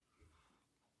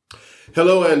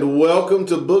Hello and welcome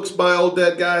to Books by Old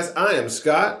Dead Guys. I am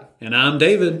Scott. And I'm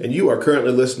David. And you are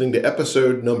currently listening to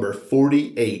episode number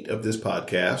 48 of this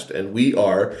podcast. And we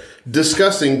are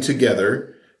discussing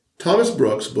together Thomas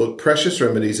Brooks' book, Precious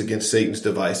Remedies Against Satan's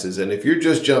Devices. And if you're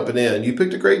just jumping in, you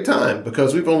picked a great time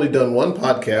because we've only done one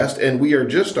podcast and we are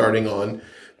just starting on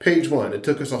page 1. It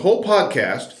took us a whole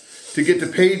podcast to get to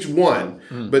page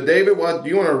 1. But David, do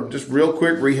you want to just real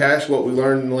quick rehash what we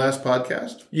learned in the last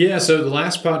podcast? Yeah, so the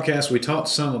last podcast we talked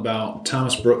some about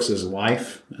Thomas Brooks'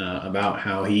 life, about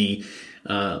how he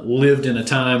lived in a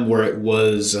time where it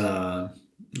was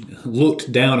looked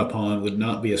down upon would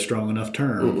not be a strong enough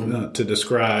term to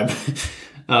describe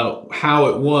how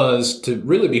it was to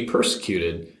really be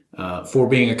persecuted for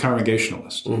being a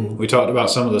Congregationalist. We talked about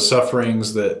some of the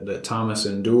sufferings that Thomas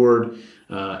endured.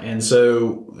 And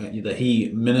so that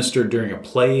he ministered during a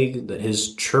plague, that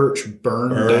his church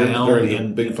burned down during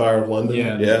the big fire of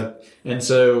London. Yeah. And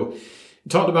so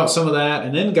talked about some of that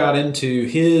and then got into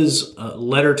his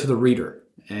letter to the reader.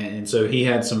 And so he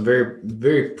had some very,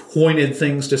 very pointed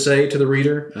things to say to the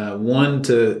reader. One,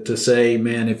 to say,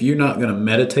 man, if you're not going to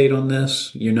meditate on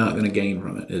this, you're not going to gain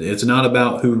from it. It's not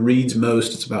about who reads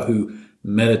most. It's about who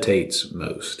meditates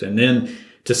most. And then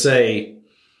to say,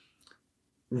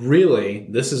 really,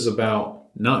 this is about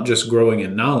not just growing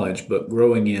in knowledge, but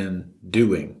growing in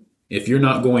doing. If you're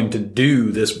not going to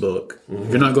do this book,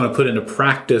 if you're not going to put into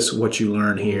practice what you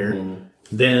learn here,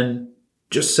 then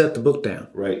just set the book down.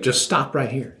 Right. Just stop right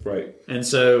here. Right. And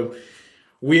so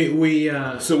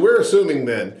so we're assuming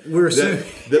then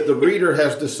that the reader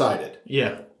has decided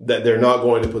that they're not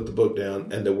going to put the book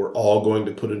down and that we're all going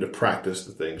to put into practice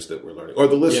the things that we're learning, or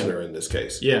the listener in this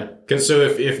case. Yeah. Because so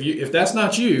if that's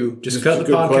not you, just cut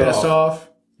the podcast off.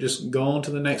 Just go on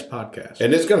to the next podcast.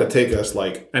 And it's going to take us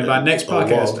and by next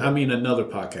podcast, I mean another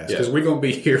podcast, because we're going to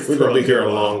be here for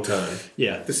a long time.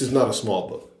 Yeah. This is not a small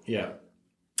book. Yeah.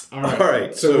 All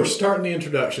right. So we're starting the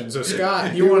introduction. So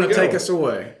Scott, you want to take us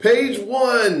away? Page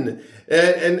 1.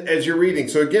 And as you're reading,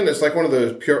 so again, it's like one of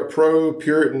those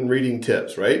pro-Puritan reading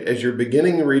tips, right? As you're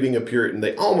beginning reading a Puritan,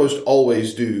 they almost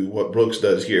always do what Brooks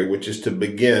does here, which is to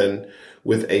begin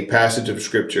with a passage of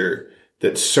Scripture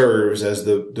that serves as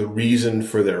the reason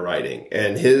for their writing.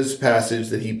 And his passage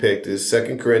that he picked is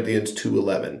 2 Corinthians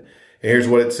 2:11. And here's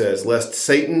what it says: "Lest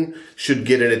Satan should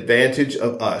get an advantage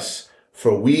of us,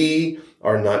 for we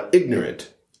are not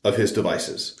ignorant of his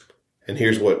devices." And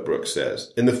here's what Brooks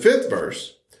says. In the 5th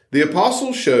verse, the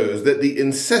apostle shows that the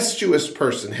incestuous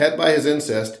person had by his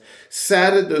incest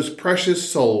sated those precious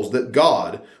souls that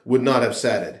God would not have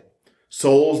sated.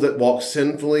 Souls that walk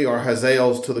sinfully are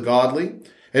Hazaels to the godly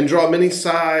and draw many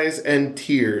sighs and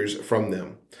tears from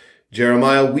them.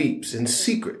 Jeremiah weeps in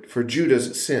secret for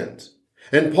Judah's sins.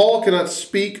 And Paul cannot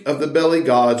speak of the belly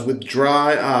gods with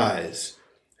dry eyes.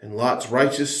 And Lot's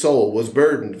righteous soul was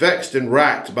burdened, vexed, and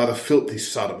racked by the filthy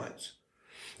Sodomites.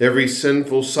 Every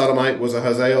sinful Sodomite was a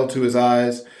Hazael to his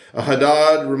eyes, a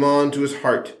Hadad Rimmon to his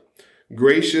heart.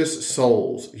 Gracious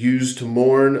souls used to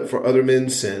mourn for other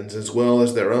men's sins as well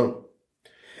as their own,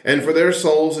 and for their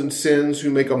souls and sins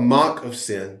who make a mock of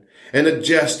sin and a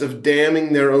jest of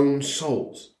damning their own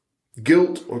souls.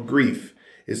 Guilt or grief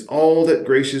is all that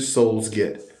gracious souls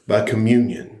get by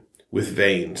communion with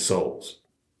vain souls.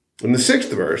 In the 6th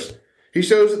verse, he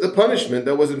shows that the punishment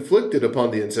that was inflicted upon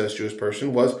the incestuous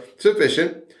person was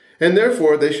sufficient, and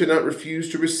therefore they should not refuse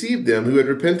to receive them who had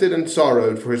repented and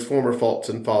sorrowed for his former faults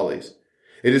and follies.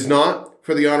 It is not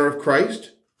for the honor of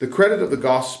Christ, the credit of the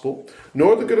gospel,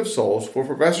 nor the good of souls, for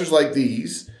professors like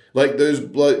these,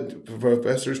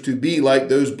 professors to be like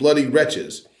those bloody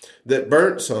wretches that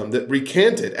burnt some, that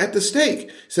recanted at the stake,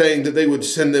 saying that they would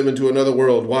send them into another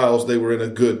world whilst they were in a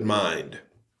good mind.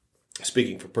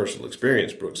 Speaking from personal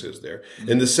experience, Brooks is there.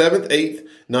 In the 7th, 8th,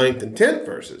 9th, and 10th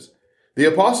verses, the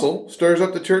apostle stirs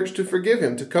up the church to forgive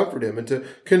him, to comfort him, and to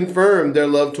confirm their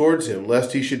love towards him,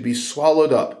 lest he should be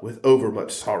swallowed up with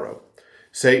overmuch sorrow.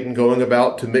 Satan going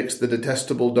about to mix the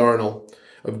detestable darnel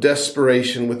of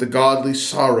desperation with the godly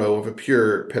sorrow of a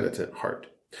pure, penitent heart.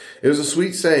 It was a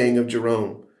sweet saying of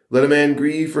Jerome, "Let a man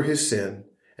grieve for his sin,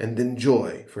 and then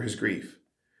joy for his grief."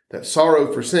 That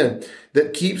sorrow for sin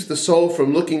that keeps the soul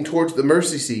from looking towards the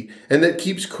mercy seat, and that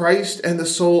keeps Christ and the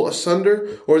soul asunder,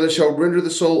 or that shall render the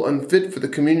soul unfit for the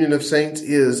communion of saints,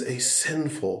 is a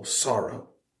sinful sorrow.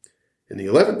 In the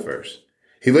 11th verse,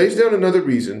 he lays down another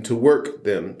reason to work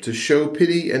them to show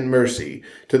pity and mercy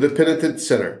to the penitent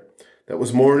sinner that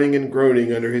was mourning and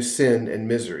groaning under his sin and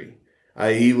misery,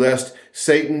 i.e., lest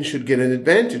Satan should get an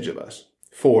advantage of us.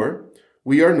 For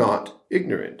we are not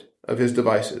ignorant of his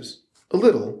devices. A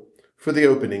little for the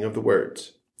opening of the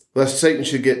words. Lest Satan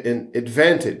should get an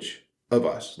advantage of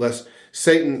us, lest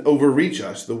Satan overreach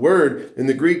us. The word in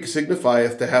the Greek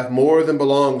signifieth to have more than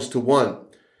belongs to one.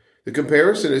 The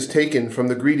comparison is taken from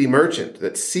the greedy merchant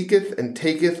that seeketh and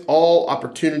taketh all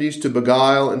opportunities to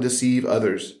beguile and deceive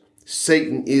others.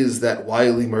 Satan is that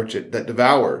wily merchant that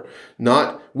devour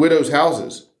not widows'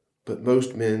 houses, but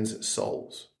most men's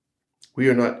souls. We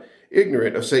are not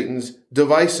ignorant of Satan's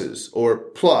devices or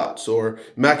plots or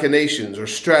machinations or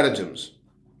stratagems.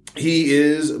 He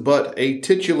is but a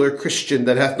titular Christian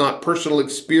that hath not personal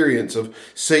experience of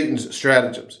Satan's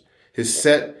stratagems, his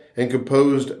set and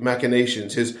composed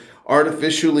machinations, his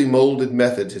artificially molded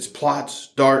methods, his plots,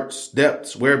 darts,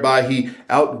 depths, whereby he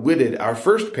outwitted our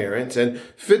first parents and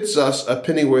fits us a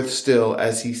pennyworth still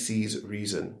as he sees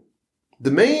reason.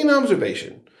 The main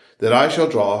observation that I shall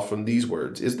draw from these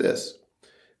words is this,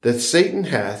 that Satan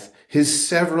hath his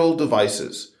several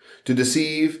devices to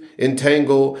deceive,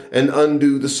 entangle, and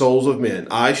undo the souls of men.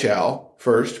 I shall,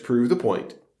 first, prove the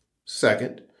point.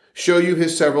 Second, show you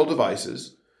his several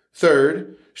devices.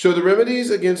 Third, show the remedies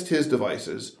against his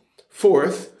devices.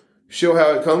 Fourth, show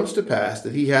how it comes to pass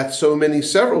that he hath so many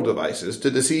several devices to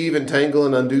deceive, entangle,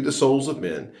 and undo the souls of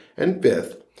men. And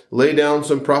fifth, lay down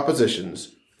some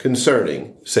propositions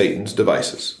concerning Satan's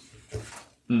devices.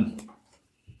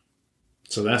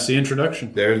 So that's the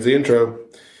introduction. There's the intro.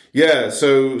 Yeah,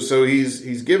 so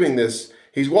he's giving this.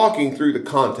 He's walking through the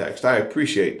context. I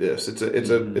appreciate this.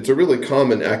 It's a really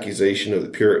common accusation of the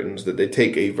Puritans that they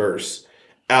take a verse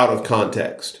out of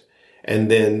context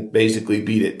and then basically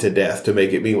beat it to death to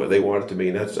make it mean what they want it to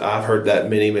mean. I've heard that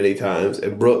many times,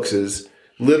 and Brooks is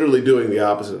literally doing the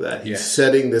opposite of that. He's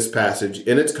setting this passage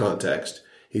in its context.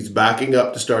 He's backing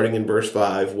up to starting in verse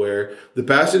 5, where the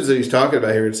passage that he's talking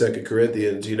about here in 2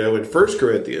 Corinthians, in 1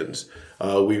 Corinthians,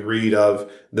 we read of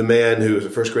the man who is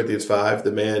in 1 Corinthians 5,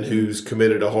 the man who's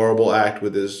committed a horrible act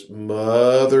with his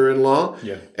mother-in-law,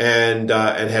 and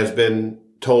has been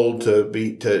told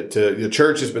the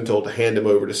church has been told to hand him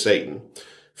over to Satan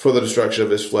for the destruction of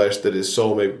his flesh, that his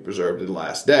soul may be preserved in the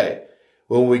last day.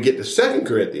 When we get to 2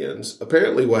 Corinthians,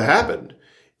 apparently what happened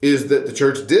is that the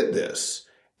church did this,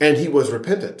 and he was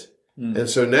repentant. And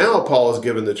so now Paul has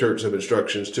given the church some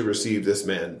instructions to receive this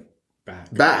man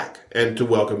back and to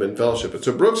welcome in fellowship. And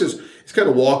so Brooks is kind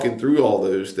of walking through all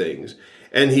those things.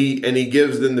 And he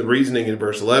gives them the reasoning in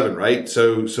verse 11, right?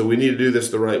 So we need to do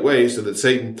this the right way so that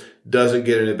Satan doesn't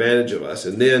get an advantage of us.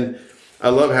 And then I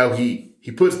love how he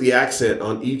puts the accent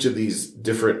on each of these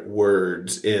different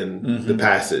words in the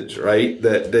passage, right?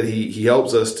 That he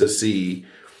helps us to see,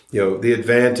 the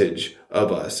advantage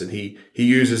of us. And he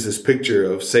uses this picture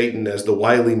of Satan as the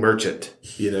wily merchant,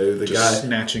 the just guy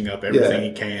snatching up everything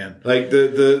he can. Like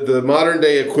the modern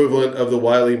day equivalent of the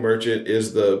wily merchant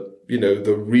is the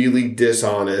really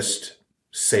dishonest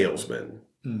salesman.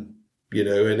 And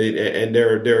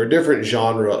there are different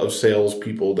genre of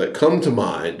salespeople that come to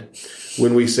mind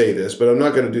when we say this, but I'm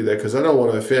not going to do that because I don't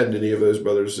want to offend any of those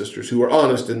brothers and sisters who are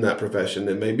honest in that profession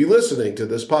that may be listening to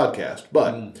this podcast.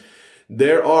 But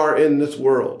there are in this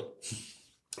world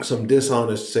some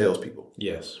dishonest salespeople.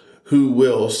 Yes. Who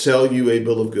will sell you a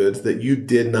bill of goods that you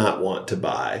did not want to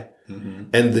buy.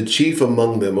 And the chief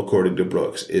among them, according to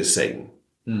Brooks, is Satan.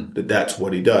 That's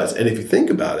what he does. And if you think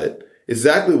about it,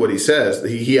 exactly what he says,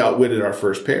 he outwitted our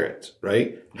first parents,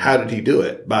 right? How did he do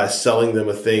it? By selling them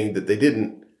a thing that they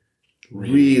didn't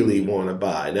really want to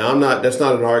buy. Now, that's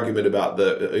not an argument about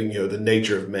the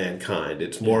nature of mankind.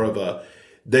 It's more of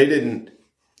they didn't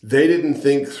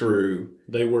think through.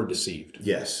 They were deceived.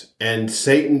 Yes. And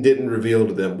Satan didn't reveal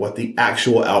to them what the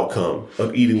actual outcome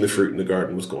of eating the fruit in the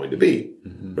garden was going to be,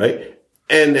 right?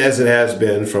 And as it has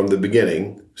been from the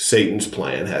beginning, Satan's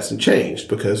plan hasn't changed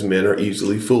because men are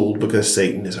easily fooled because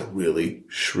Satan is a really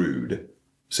shrewd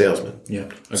salesman. Yeah.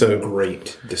 A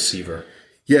great deceiver.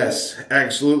 Yes,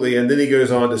 absolutely. And then he goes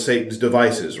on to Satan's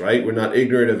devices, right? We're not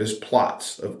ignorant of his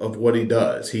plots, of what he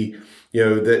does.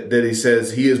 That he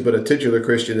says he is but a titular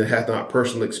Christian that hath not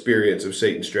personal experience of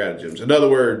Satan's stratagems. In other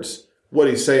words, what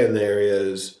he's saying there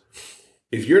is,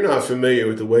 if you're not familiar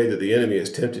with the way that the enemy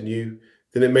is tempting you,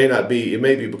 then it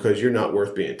may be because you're not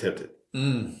worth being tempted.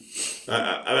 That's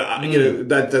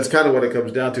kind of what it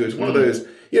comes down to. It's one of those,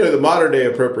 the modern day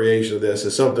appropriation of this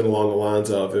is something along the lines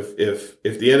of, if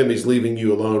the enemy's leaving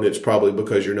you alone, it's probably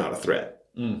because you're not a threat.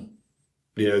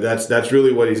 That's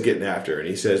really what he's getting after. And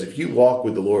he says, if you walk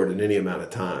with the Lord in any amount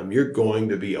of time, you're going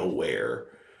to be aware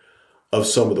of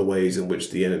some of the ways in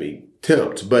which the enemy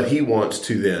tempts. But he wants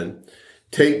to then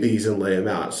take these and lay them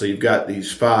out. So you've got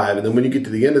these 5. And then when you get to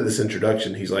the end of this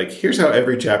introduction, he's like, here's how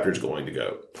every chapter is going to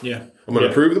go. Yeah. I'm going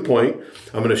to prove the point.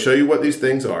 I'm going to show you what these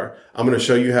things are. I'm going to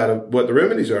show you what the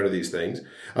remedies are to these things.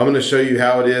 I'm going to show you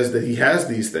how it is that he has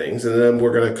these things. And then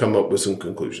we're going to come up with some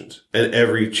conclusions. And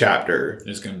every chapter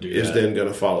is then going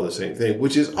to follow the same thing,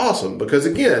 which is awesome. Because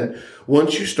again,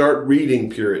 once you start reading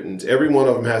Puritans, every one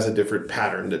of them has a different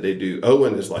pattern that they do.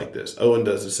 Owen is like this. Owen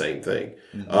does the same thing.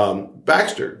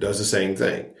 Baxter does the same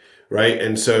thing. Right.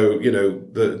 And so,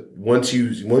 once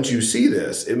you see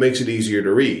this, it makes it easier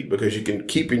to read because you can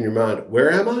keep in your mind,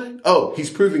 where am I? Oh, he's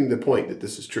proving the point that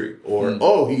this is true.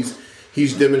 Or,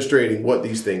 he's demonstrating what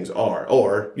these things are.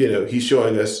 Or, he's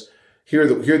showing us, here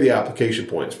are the application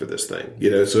points for this thing.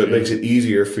 So it makes it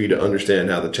easier for you to understand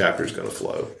how the chapter is going to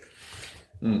flow.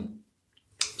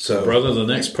 So, brother, the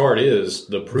next part is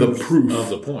the proof of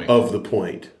the point. Of the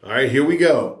point. All right, here we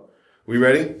go. We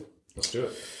ready? Let's do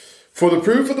it. For the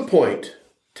proof of the point,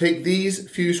 take these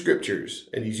few scriptures,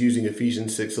 and he's using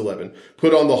Ephesians 6:11.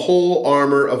 Put on the whole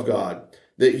armor of God,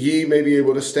 that ye may be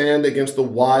able to stand against the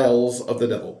wiles of the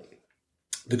devil.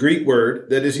 The Greek word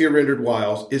that is here rendered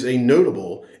wiles is a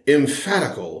notable,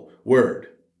 emphatical word.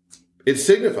 It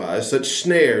signifies such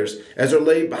snares as are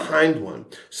laid behind one,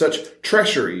 such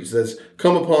treacheries as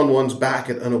come upon one's back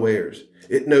at unawares.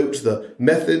 It notes the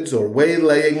methods or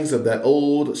waylayings of that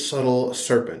old subtle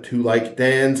serpent who, like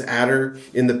Dan's adder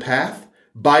in the path,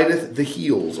 biteth the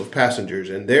heels of passengers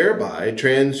and thereby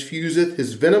transfuseth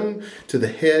his venom to the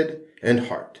head and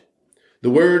heart. The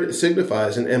word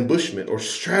signifies an ambushment or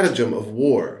stratagem of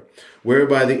war,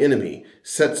 whereby the enemy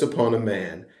sets upon a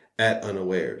man at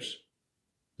unawares.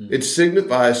 It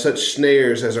signifies such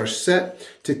snares as are set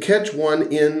to catch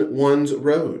one in one's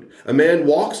road. A man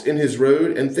walks in his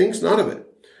road and thinks not of it.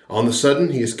 On the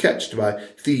sudden, he is catched by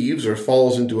thieves or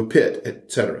falls into a pit,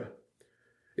 etc.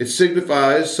 It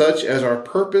signifies such as are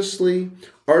purposely,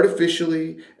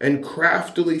 artificially, and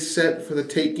craftily set for the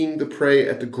taking the prey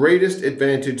at the greatest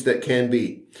advantage that can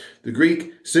be. The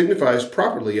Greek signifies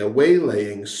properly a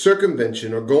waylaying,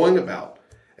 circumvention, or going about,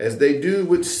 as they do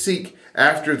which seek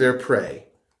after their prey.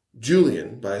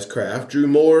 Julian, by his craft, drew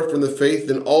more from the faith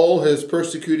than all his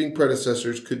persecuting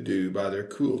predecessors could do by their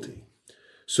cruelty.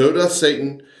 So doth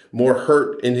Satan more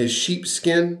hurt in his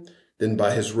sheepskin than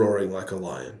by his roaring like a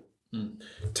lion.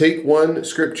 Take one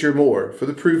scripture more for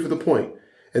the proof of the point,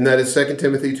 and that is 2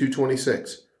 Timothy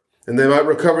 2:26. And they might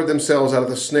recover themselves out of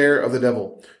the snare of the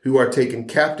devil, who are taken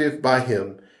captive by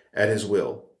him at his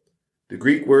will. The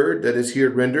Greek word that is here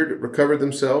rendered recover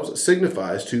themselves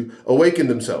signifies to awaken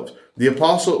themselves. The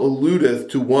apostle alludeth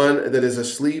to one that is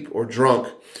asleep or drunk,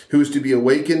 who is to be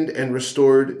awakened and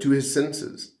restored to his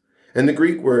senses. And the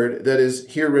Greek word that is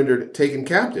here rendered taken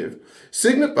captive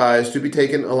signifies to be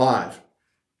taken alive.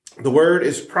 The word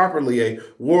is properly a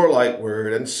warlike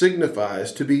word and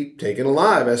signifies to be taken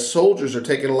alive, as soldiers are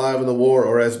taken alive in the war,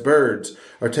 or as birds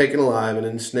are taken alive and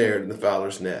ensnared in the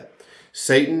fowler's net.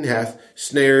 Satan hath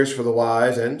snares for the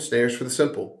wise and snares for the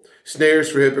simple, snares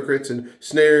for hypocrites and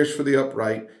snares for the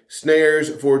upright, snares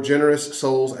for generous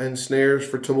souls and snares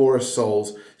for timorous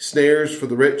souls, snares for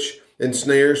the rich and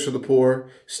snares for the poor,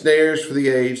 snares for the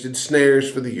aged and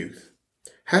snares for the youth.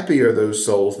 Happy are those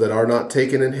souls that are not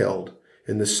taken and held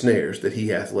in the snares that he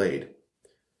hath laid.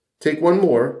 Take one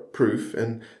more proof,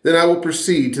 and then I will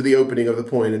proceed to the opening of the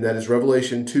point, and that is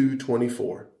Revelation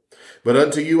 2:24. But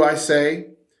unto you I say,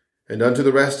 and unto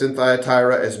the rest in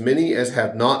Thyatira, as many as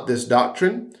have not this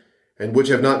doctrine, and which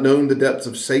have not known the depths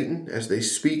of Satan, as they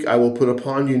speak, I will put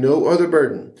upon you no other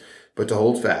burden, but to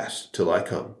hold fast till I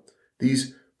come.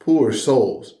 These poor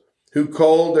souls, who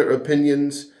called their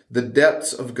opinions the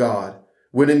depths of God,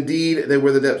 when indeed they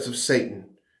were the depths of Satan.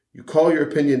 You call your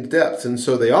opinions depths, and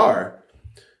so they are,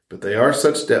 but they are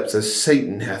such depths as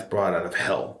Satan hath brought out of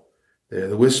hell. They are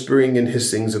the whispering and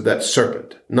hissings of that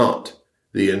serpent, not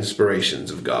the inspirations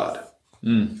of God.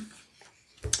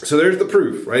 So there's the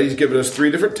proof, right? He's given us three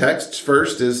different texts.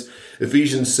 First is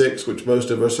Ephesians 6, which most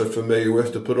of us are familiar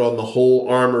with, to put on the whole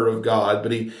armor of God.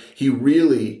 But he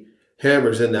really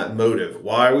hammers in that motive.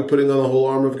 Why are we putting on the whole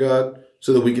armor of God?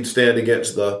 So that we can stand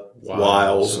against the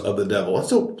wiles of the devil.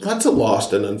 That's a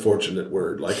lost and unfortunate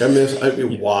word.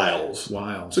 Wiles.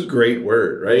 Wiles. It's a great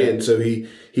word, right? Yeah. And so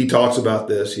he talks about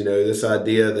this, this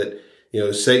idea that,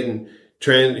 Satan,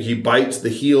 he bites the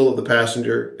heel of the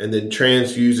passenger and then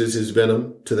transfuses his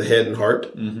venom to the head and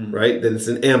heart, right? Then it's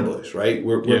an ambush, right?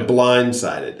 We're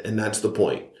blindsided, and that's the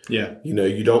point. Yeah.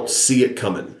 You don't see it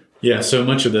coming. Yeah, so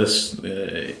much of this,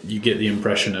 you get the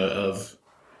impression of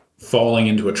falling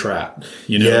into a trap,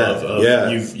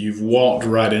 you've walked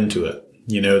right into it,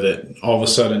 that all of a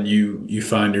sudden you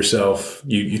find yourself,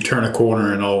 you turn a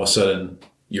corner and all of a sudden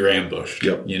you're ambushed.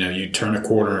 Yep. You turn a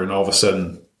corner and all of a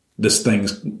sudden this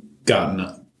thing's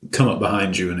gotten come up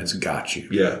behind you and it's got you.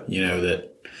 Yeah. You know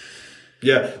that.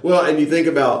 Yeah. Well, and you think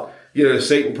about, you know,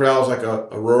 Satan prowls like a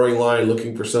roaring lion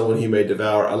looking for someone he may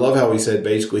devour. I love how he said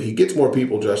basically he gets more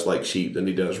people dressed like sheep than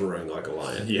he does roaring like a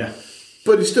lion. Yeah.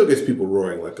 But he still gets people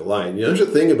roaring like a lion. You know, there's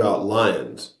a thing about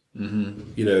lions,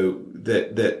 you know,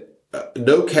 that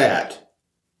no cat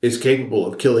is capable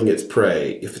of killing its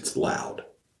prey if it's loud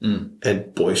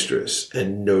and boisterous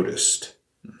and noticed.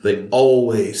 They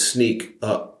always sneak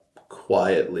up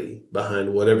quietly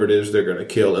behind whatever it is they're going to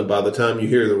kill. And by the time you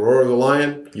hear the roar of the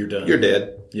lion, You're done. You're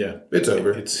dead. Yeah. It's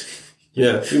over.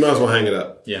 Yeah. You might as well hang it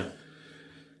up. Yeah.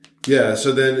 Yeah.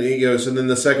 So then he goes, and then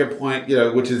the second point, you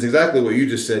know, which is exactly what you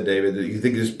just said, David, that you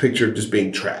think this picture of just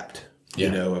being trapped, you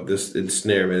know, of this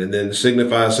ensnarement, and then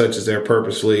signifies such as they're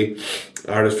purposely,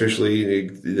 artificially,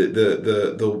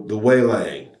 the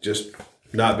waylaying, just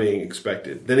not being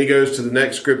expected. Then he goes to the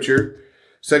next scripture,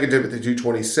 2 Timothy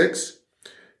 2:26.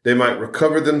 They might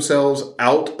recover themselves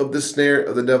out of the snare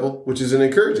of the devil, which is an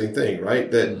encouraging thing,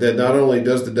 right? That not only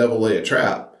does the devil lay a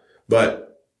trap,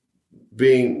 but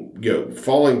being, you know,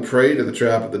 falling prey to the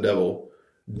trap of the devil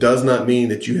does not mean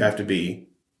that you have to be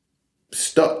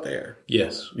stuck there.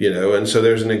 Yes. You know, and so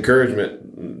there's an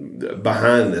encouragement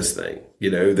behind this thing, you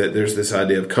know, that there's this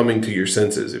idea of coming to your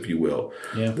senses, if you will.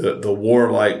 Yeah. The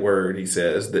warlike word, he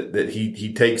says, that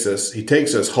he takes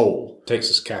us whole.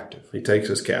 Takes us captive. He takes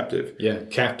us captive. Yeah.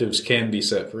 Captives can be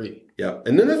set free. Yeah.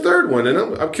 And then the third one, and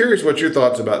I'm curious what your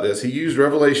thoughts about this. He used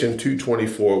Revelation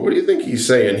 2:24. What do you think he's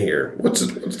saying here? What's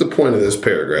the point of this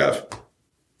paragraph?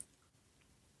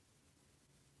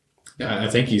 I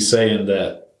think he's saying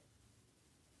that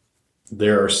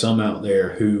there are some out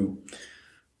there who,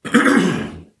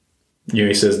 you know,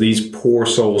 he says, these poor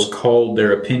souls called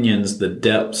their opinions the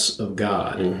depths of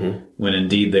God, when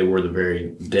indeed they were the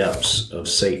very depths of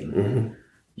Satan.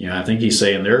 You know, I think he's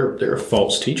saying there are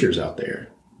false teachers out there,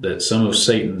 that some of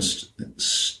Satan's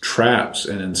traps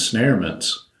and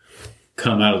ensnarements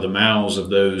come out of the mouths of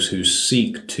those who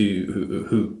seek to,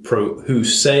 who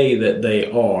say that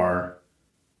they are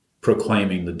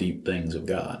proclaiming the deep things of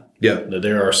God. Yeah. That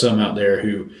there are some out there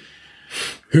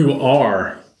who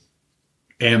are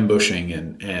ambushing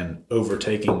and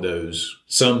overtaking those,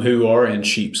 some who are in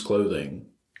sheep's clothing.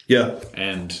 Yeah.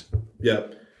 And yeah.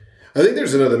 I think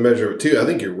there's another measure of it too. I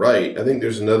think you're right. I think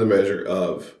there's another measure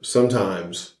of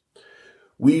sometimes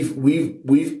we've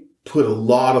put a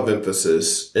lot of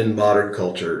emphasis in modern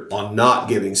culture on not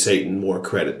giving Satan more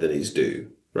credit than he's due.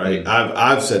 Right.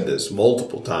 I've said this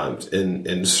multiple times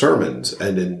in sermons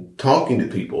and in talking to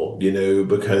people, you know,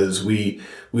 because we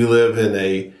live in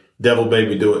a devil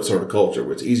baby do it sort of culture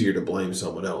where it's easier to blame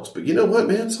someone else. But you know what,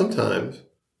 man? Sometimes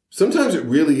it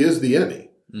really is the enemy.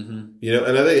 You know,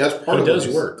 and I think that's part of it. He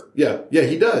does work. Yeah,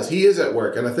 he does. He is at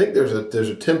work. And I think there's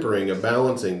a tempering, a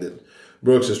balancing that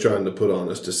Brooks is trying to put on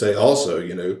us to say also,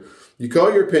 you know, you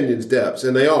call your opinions depths,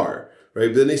 and they are. Right,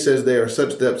 but then he says they are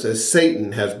such depths as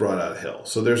Satan has brought out of hell.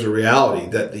 So there's a reality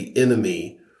that the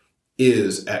enemy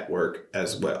is at work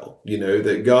as well. You know,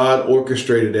 that God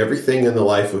orchestrated everything in the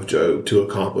life of Job to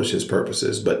accomplish his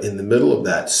purposes. But in the middle of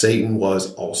that, Satan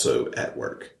was also at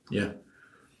work. Yeah.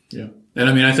 Yeah. And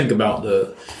I mean, I think about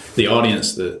the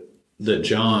audience that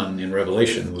John in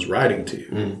Revelation was writing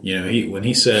to. You know, when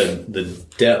he said the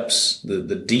depths,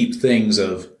 the deep things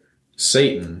of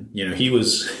Satan, you know, he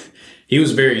was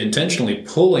very intentionally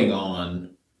pulling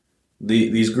on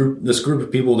this group of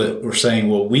people that were saying,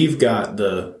 well, we've got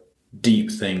the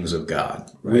deep things of God.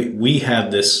 Right? We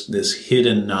have this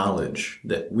hidden knowledge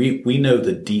that we know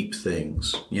the deep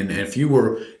things. And if you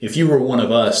were one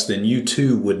of us, then you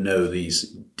too would know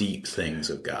these deep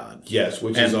things of God. Yes,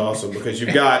 which is awesome, because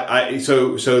you've got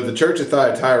so the church of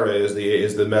Thyatira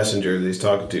is the messenger that he's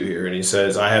talking to here, and he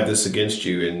says, I have this against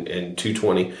you in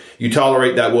 2:20. You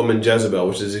tolerate that woman Jezebel,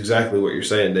 which is exactly what you're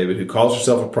saying, David, who calls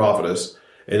herself a prophetess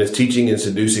and is teaching and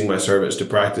seducing my servants to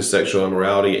practice sexual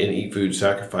immorality and eat food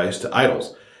sacrificed to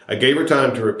idols. I gave her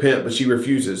time to repent, but she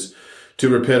refuses to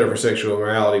repent of her sexual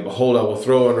immorality. Behold, I will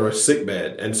throw her under a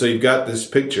sickbed. And so you've got this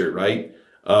picture, right,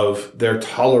 of they're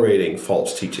tolerating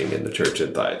false teaching in the church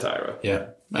in Thyatira. Yeah.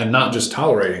 And not just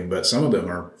tolerating, but some of them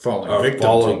are falling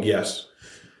victim to. Yes.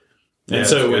 And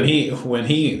so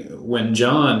when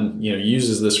John, you know,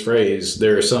 uses this phrase,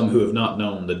 there are some who have not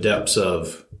known the depths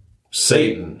of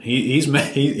Satan. He's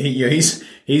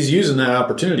using that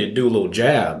opportunity to do a little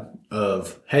jab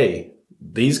of, hey,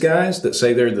 these guys that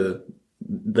say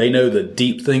they know the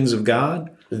deep things of God.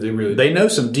 They know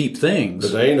some deep things,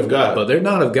 but they ain't of God. But they're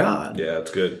not of God. Yeah,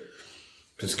 it's good.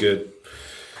 It's good.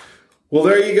 Well,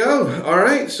 there you go. All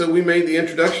right. So we made the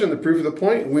introduction, the proof of the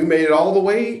point. We made it all the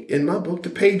way in my book to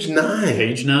page 9.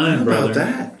 Page 9, How brother. about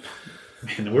that?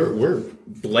 Man, we're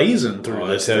blazing through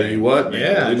this. I tell you what, man,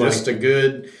 yeah, just a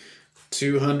good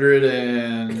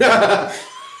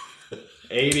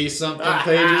 280 something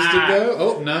pages to go.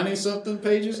 Oh, 90 something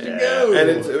pages to go.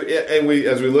 And we,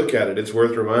 as we look at it, it's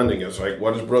worth reminding us, like,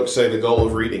 what does Brooks say the goal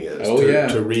of reading is?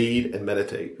 To read and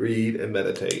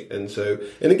meditate, and so,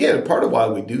 and again, part of why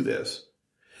we do this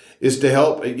is to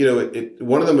help.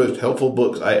 One of the most helpful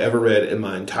books I ever read in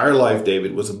my entire life,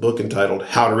 David, was a book entitled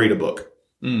 "How to Read a Book."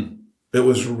 It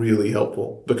was really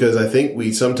helpful because I think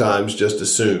we sometimes just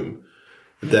assume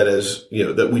that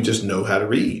that we just know how to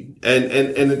read. And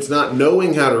it's not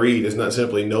knowing how to read is not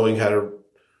simply knowing how to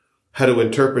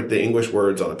interpret the English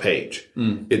words on a page.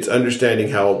 It's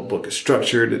understanding how a book is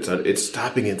structured. It's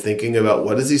stopping and thinking about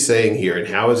what is he saying here and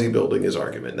how is he building his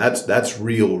argument. That's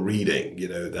real reading,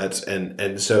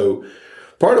 and so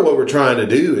part of what we're trying to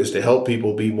do is to help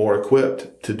people be more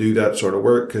equipped to do that sort of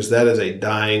work, because that is a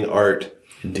dying art.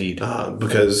 Indeed.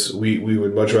 Because we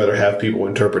would much rather have people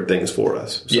interpret things for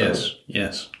us. So.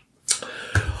 Yes.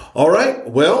 All right.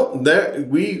 Well,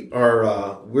 we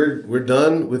are. We're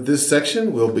done with this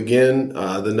section. We'll begin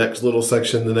the next little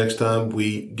section the next time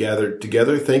we gather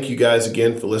together. Thank you guys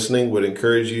again for listening. Would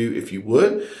encourage you, if you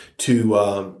would, to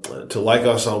like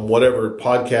us on whatever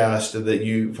podcast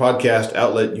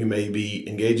outlet you may be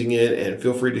engaging in, and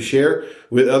feel free to share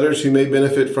with others who may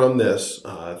benefit from this.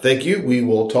 Thank you. We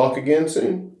will talk again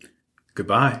soon.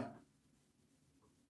 Goodbye.